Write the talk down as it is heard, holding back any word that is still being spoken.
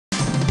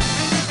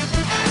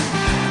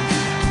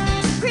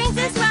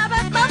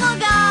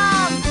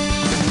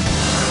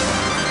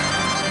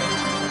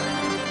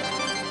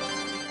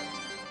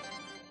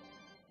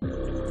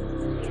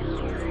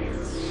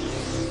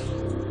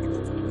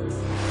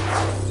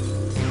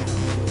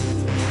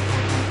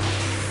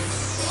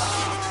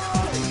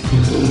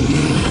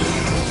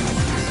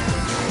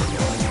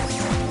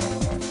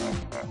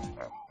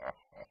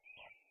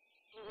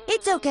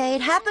okay.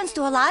 It happens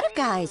to a lot of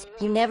guys.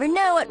 You never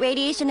know what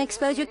radiation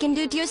exposure can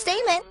do to your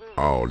stamen.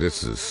 Oh,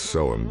 this is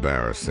so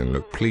embarrassing.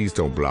 Look, please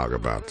don't blog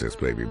about this,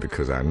 baby,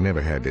 because I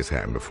never had this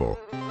happen before.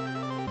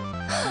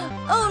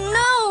 Oh,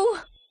 no!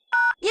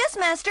 Yes,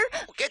 Master?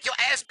 Get your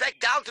ass back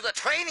down to the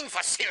training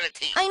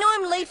facility. I know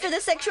I'm late for the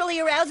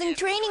sexually arousing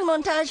training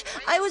montage.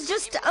 I was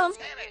just,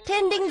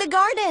 tending the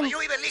garden. Are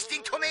you even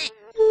listening to me?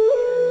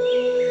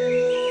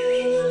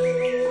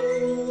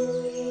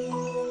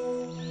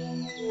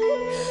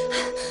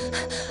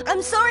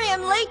 I'm sorry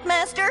I'm late,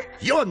 Master.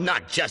 You're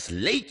not just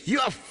late,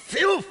 you're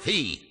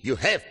filthy. You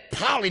have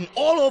pollen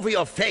all over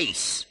your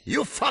face.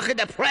 You fucking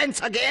the plants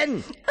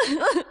again.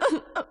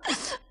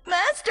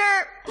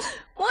 Master,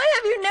 why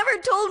have you never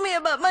told me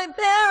about my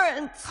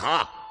parents?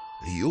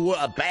 You were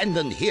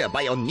abandoned here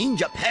by your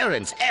ninja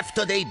parents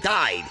after they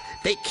died.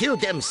 They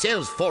killed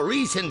themselves for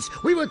reasons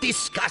we will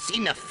discuss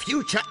in a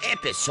future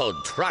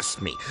episode,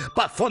 trust me.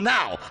 But for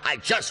now, I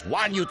just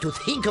want you to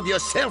think of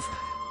yourself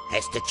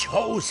as the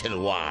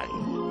chosen one.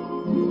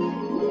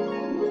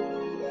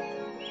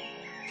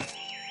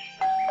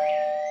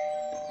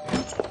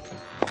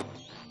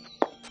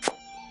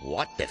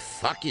 What the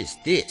fuck is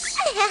this?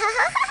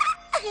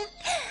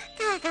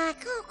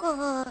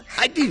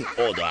 I didn't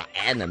order an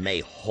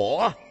anime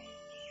whore.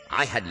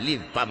 I had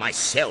lived by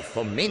myself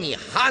for many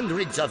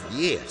hundreds of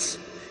years.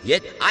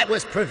 Yet I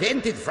was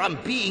prevented from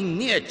being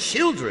near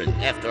children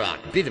after a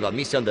bit of a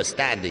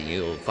misunderstanding.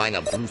 You'll find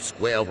a blue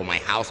square over my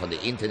house on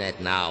the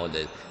internet now.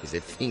 That is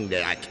a thing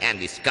that I can't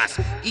discuss.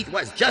 It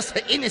was just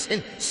an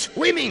innocent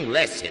swimming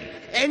lesson.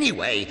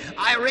 Anyway,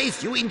 I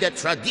raised you in the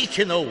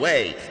traditional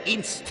way,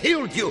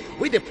 instilled you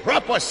with the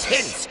proper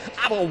sense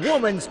of a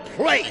woman's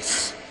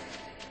place.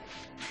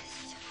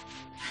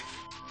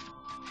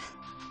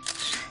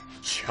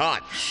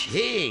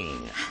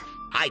 Cha-ching!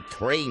 I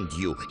trained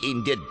you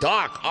in the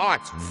dark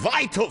arts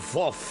vital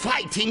for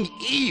fighting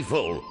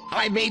evil.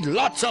 I made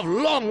lots of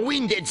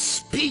long-winded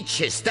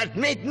speeches that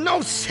made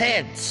no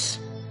sense.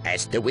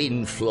 As the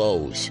wind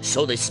flows,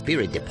 so the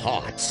spirit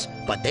departs.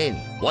 But then,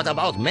 what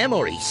about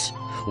memories?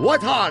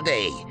 What are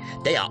they?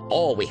 They are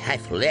all we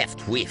have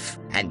left with.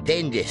 And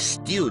then they're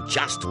still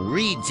just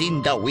reeds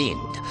in the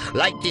wind.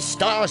 Like the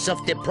stars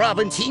of the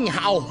province in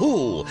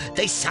Hu.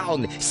 They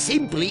sound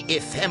simply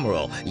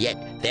ephemeral, yet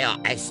they are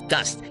as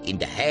dust in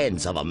the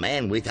hands of a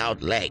man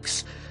without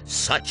legs.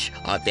 Such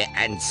are the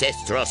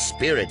ancestral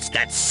spirits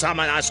that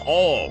summon us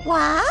all.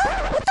 What?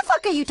 What the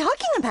fuck are you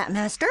talking about,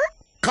 Master?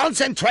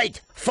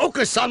 Concentrate!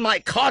 Focus on my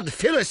cod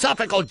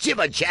philosophical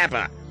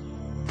jibber-jabber.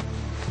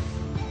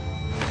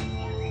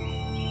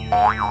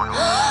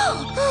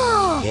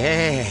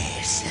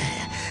 Yes,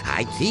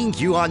 I think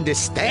you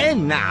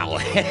understand now.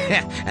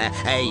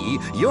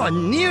 You're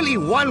nearly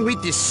one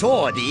with the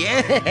sword,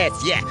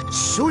 yes, yeah.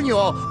 Soon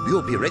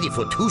you'll be ready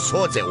for 2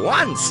 swords at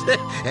once.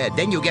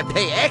 Then you get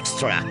paid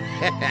extra.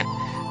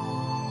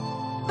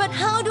 But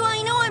how do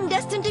I know I'm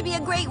destined to be a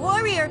great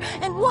warrior?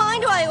 And why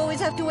do I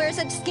always have to wear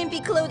such skimpy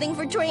clothing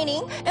for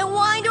training? And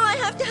why do I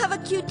have to have a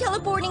cute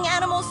teleporting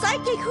animal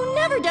sidekick who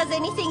never does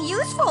anything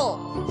useful?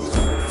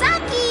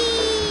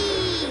 Saki!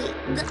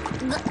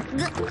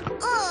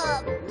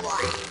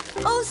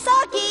 Oh,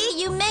 Saki,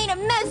 you made a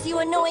mess, you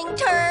annoying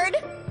turd!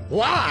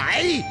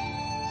 Why?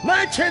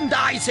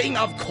 Merchandising,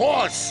 of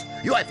course!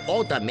 You have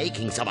all the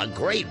makings of a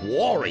great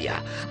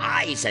warrior.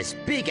 Eyes as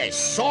big as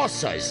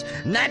saucers,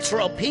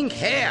 natural pink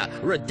hair,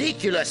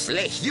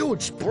 ridiculously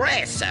huge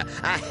breasts,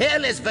 a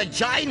hairless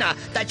vagina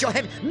that you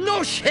have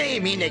no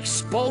shame in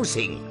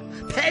exposing.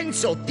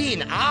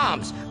 Pencil-thin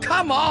arms,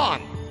 come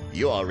on!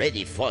 You are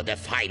ready for the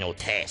final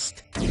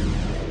test.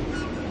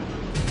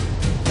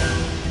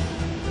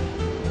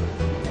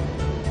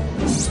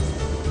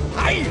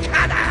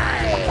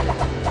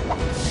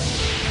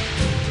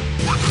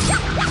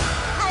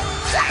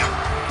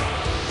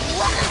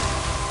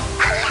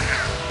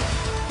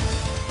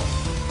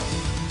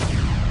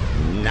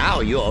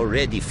 Now you're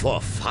ready for a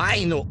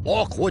final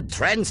awkward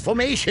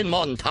transformation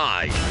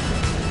montage.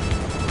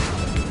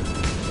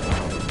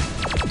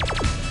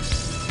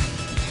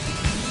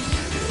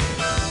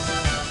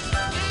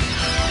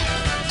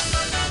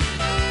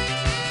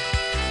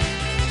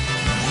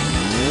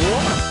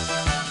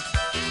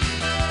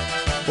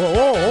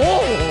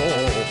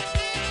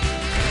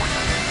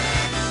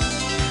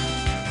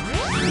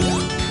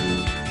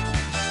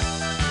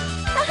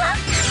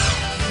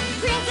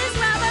 Princess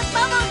Rabbit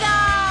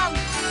Bubblegum!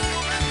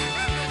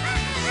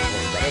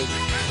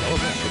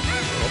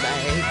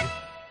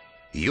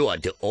 You are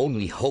the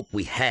only hope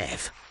we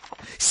have.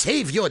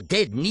 Save your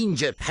dead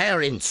ninja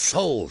parents'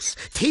 souls.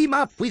 Team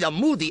up with a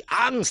moody,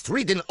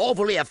 angst-ridden,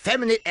 overly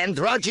effeminate,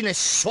 androgynous,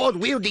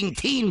 sword-wielding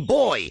teen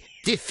boy.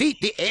 Defeat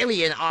the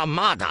alien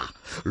armada.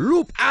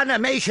 Loop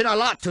animation a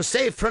lot to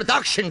save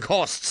production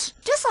costs.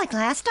 Just like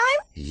last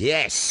time?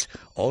 Yes,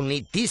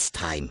 only this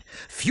time,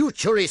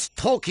 futurist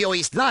Tokyo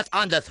is not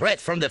under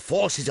threat from the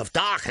forces of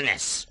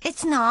darkness.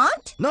 It's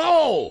not?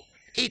 No!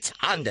 It's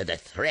under the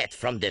threat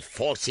from the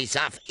forces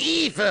of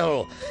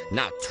evil.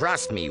 Now,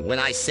 trust me when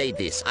I say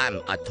this.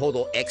 I'm a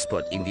total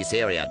expert in this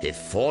area. The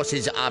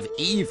forces of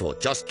evil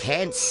just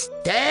can't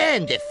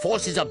stand the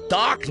forces of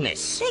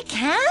darkness. They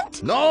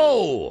can't?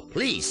 No!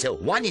 Please,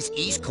 one is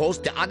East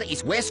Coast, the other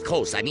is West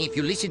Coast. I mean, if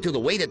you listen to the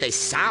way that they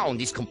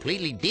sound, it's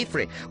completely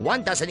different.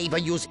 One doesn't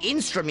even use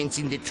instruments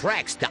in the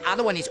tracks. The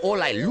other one is all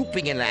like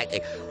looping and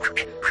like...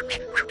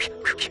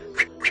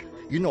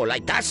 You know,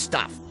 like that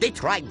stuff. They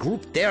tried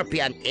group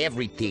therapy and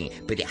everything,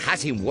 but it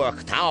hasn't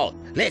worked out.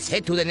 Let's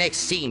head to the next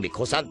scene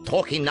because I'm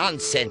talking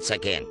nonsense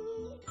again.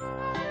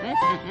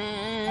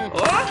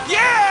 Oh,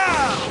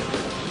 yeah!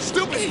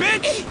 Stupid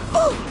bitch!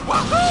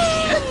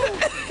 Wahoo!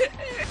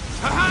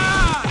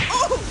 Ha-ha!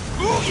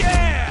 Oh,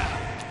 yeah!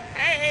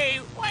 Hey,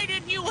 why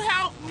didn't you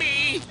help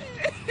me?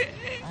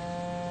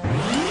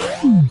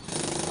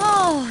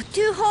 Oh,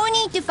 too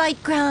horny to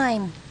fight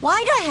crime.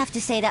 Why do I have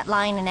to say that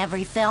line in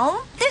every film?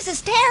 This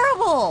is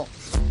terrible.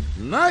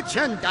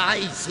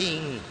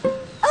 Merchandising.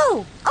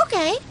 Oh,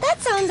 okay. That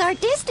sounds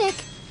artistic.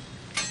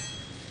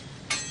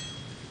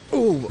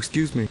 Oh,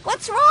 excuse me.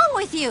 What's wrong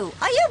with you?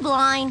 Are you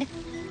blind?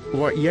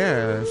 What,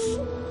 yes.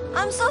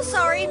 I'm so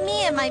sorry,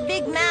 me and my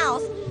big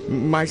mouth.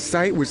 My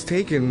sight was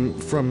taken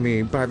from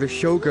me by the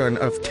shogun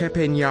of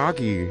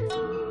Teppanyaki.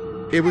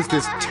 It was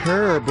this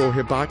terrible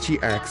hibachi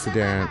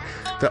accident.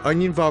 The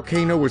onion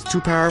volcano was too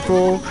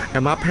powerful,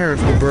 and my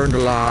parents were burned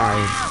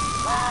alive.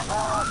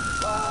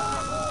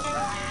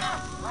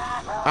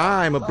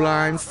 I'm a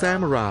blind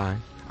samurai.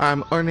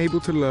 I'm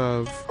unable to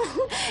love.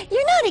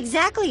 You're not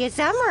exactly a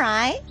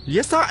samurai.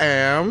 Yes, I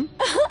am.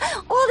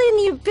 Well, then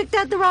you picked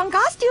out the wrong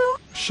costume.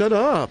 Shut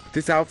up.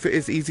 This outfit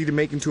is easy to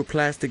make into a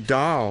plastic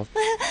doll.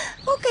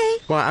 Okay.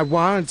 Well, I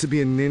wanted to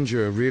be a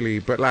ninja, really,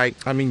 but like,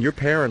 I mean, your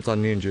parents are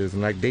ninjas,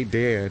 and like, they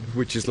dead,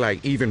 which is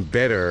like, even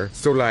better.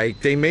 So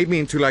like, they made me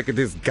into like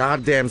this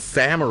goddamn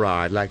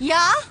samurai, like...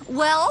 Yeah?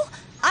 Well,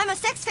 I'm a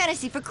sex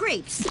fantasy for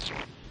creeps.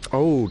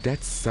 Oh,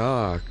 that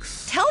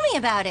sucks. Tell me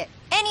about it.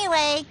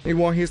 Anyway. You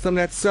want to hear something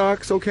that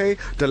sucks, okay?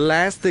 The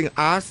last thing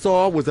I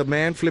saw was a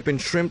man flipping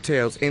shrimp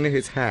tails into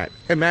his hat.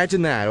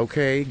 Imagine that,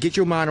 okay? Get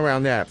your mind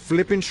around that.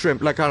 Flipping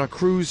shrimp like on a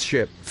cruise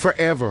ship.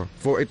 Forever.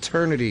 For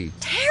eternity.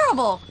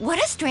 Terrible. What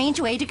a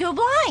strange way to go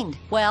blind.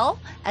 Well,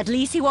 at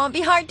least he won't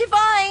be hard to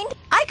find.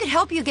 I could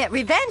help you get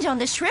revenge on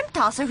the shrimp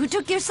tosser who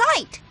took your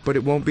sight. But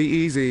it won't be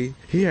easy.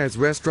 He has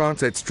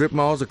restaurants at strip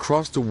malls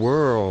across the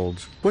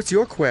world. What's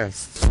your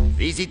quest?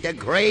 Visit the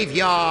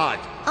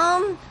graveyard.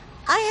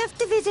 I have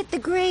to visit the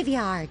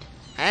graveyard.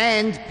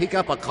 And pick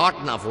up a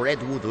carton of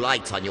Redwood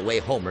Lights on your way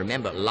home.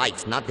 Remember,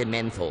 lights, not the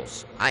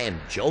menthols. I am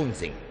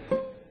jonesing.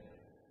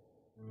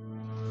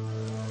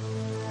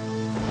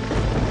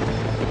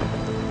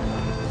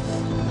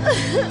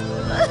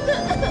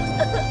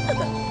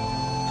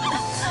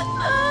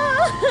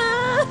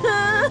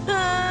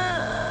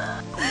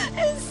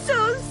 It's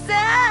so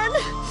sad.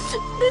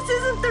 This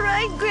isn't the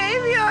right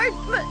graveyard,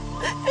 but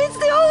it's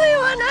the only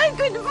one I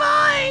could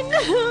find.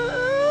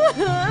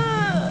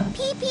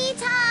 Pee-pee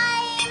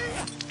time!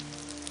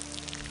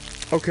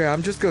 Okay,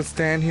 I'm just gonna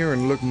stand here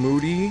and look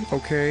moody,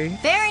 okay?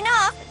 Fair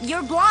enough.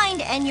 You're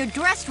blind and you're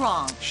dressed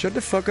wrong. Shut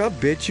the fuck up,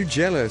 bitch. You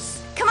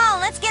jealous. Come on,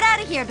 let's get out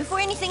of here before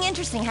anything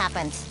interesting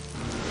happens.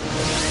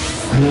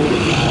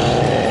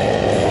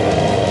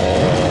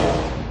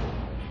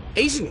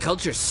 Asian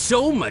culture's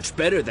so much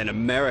better than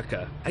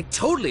America. I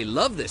totally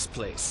love this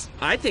place.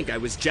 I think I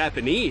was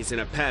Japanese in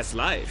a past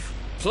life.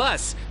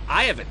 Plus,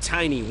 I have a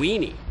tiny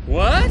weenie.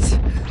 What?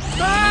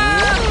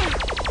 Ah!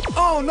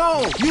 Oh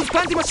no! Use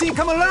panty machine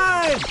come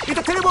alive! It's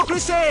a terrible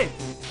cliche!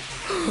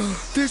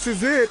 This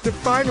is it, the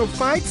final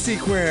fight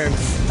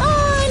sequence.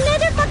 Oh,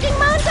 another fucking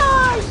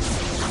montage!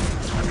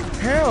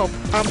 Help!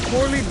 I'm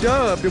poorly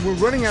dubbed and we're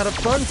running out of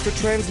funds for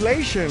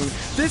translation.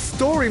 This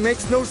story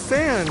makes no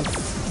sense.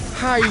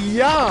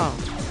 Hi-ya!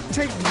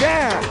 Take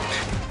that!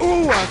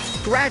 Ooh, I'll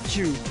scratch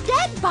you!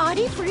 Dead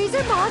body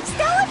freezer box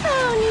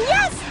telephone!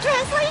 Yes!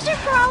 Translation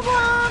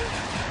problem!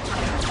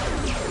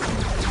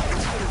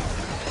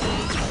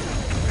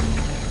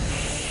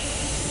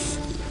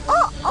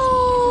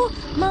 Uh-oh!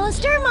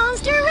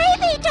 Monster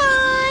rapey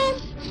time!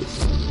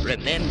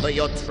 Remember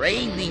your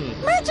training.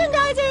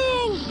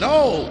 Merchandising!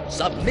 No!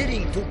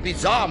 Submitting to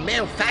bizarre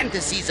male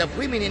fantasies of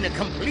women in a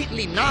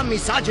completely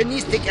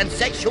non-misogynistic and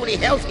sexually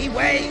healthy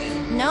way.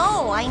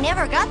 No, I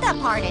never got that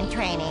part in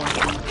training.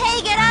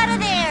 Hey, get out of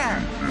there!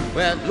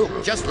 Well,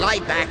 look, just lie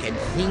back and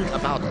think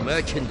about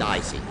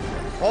merchandising.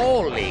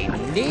 Holy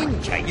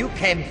ninja, you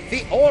can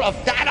fit all of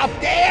that up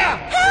there?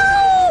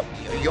 Help!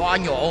 You're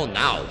on your own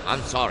now.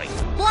 I'm sorry.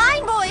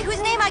 Blind boy whose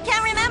name I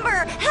can't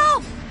remember!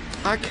 Help!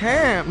 I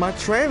can't. My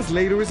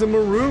translator is a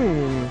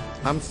maroon.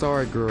 I'm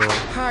sorry, girl.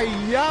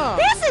 Hi-ya!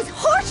 This is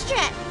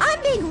horseshit! I'm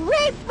being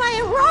raped by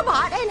a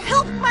robot and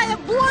helped by a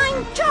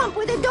blind chump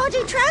with a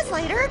dodgy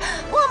translator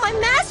while my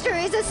master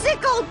is a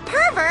sick old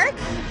pervert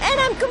and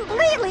I'm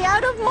completely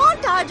out of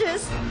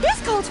montages. This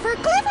calls for a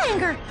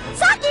cliffhanger.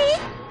 Saki!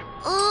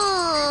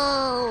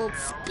 Ooh,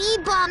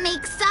 speedball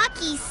makes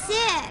Saki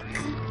sick.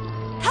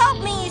 Help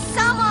me,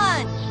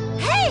 someone!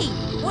 Hey,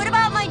 what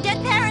about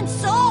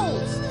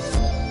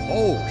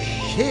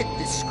shit,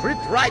 the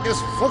scriptwriters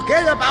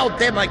forget about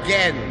them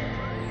again.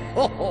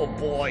 Oh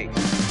boy.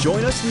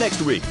 Join us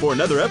next week for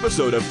another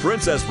episode of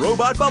Princess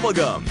Robot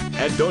Bubblegum.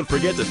 And don't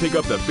forget to pick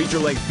up the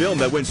feature-length film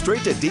that went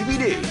straight to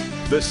DVD.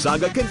 The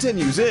saga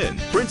continues in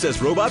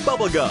Princess Robot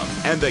Bubblegum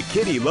and the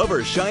Kitty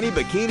Lover Shiny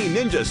Bikini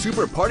Ninja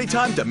Super Party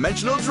Time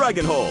Dimensional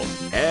Dragon Hole.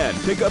 And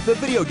pick up the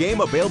video game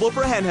available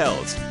for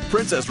handhelds.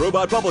 Princess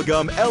Robot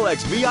Bubblegum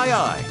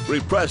LXVII.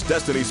 Repressed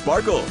Destiny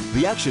Sparkle,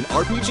 the action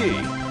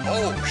RPG.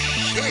 Oh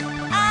shit.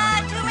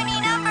 Too many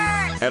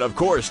numbers. And of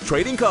course,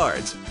 trading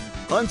cards,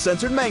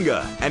 uncensored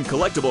manga, and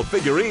collectible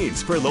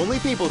figurines for lonely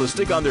people to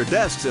stick on their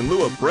desks in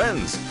lieu of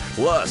friends.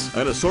 Plus,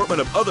 an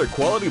assortment of other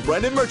quality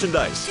branded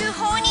merchandise. Too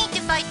horny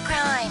to fight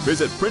crime.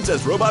 Visit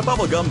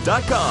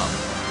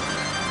PrincessRobotBubblegum.com.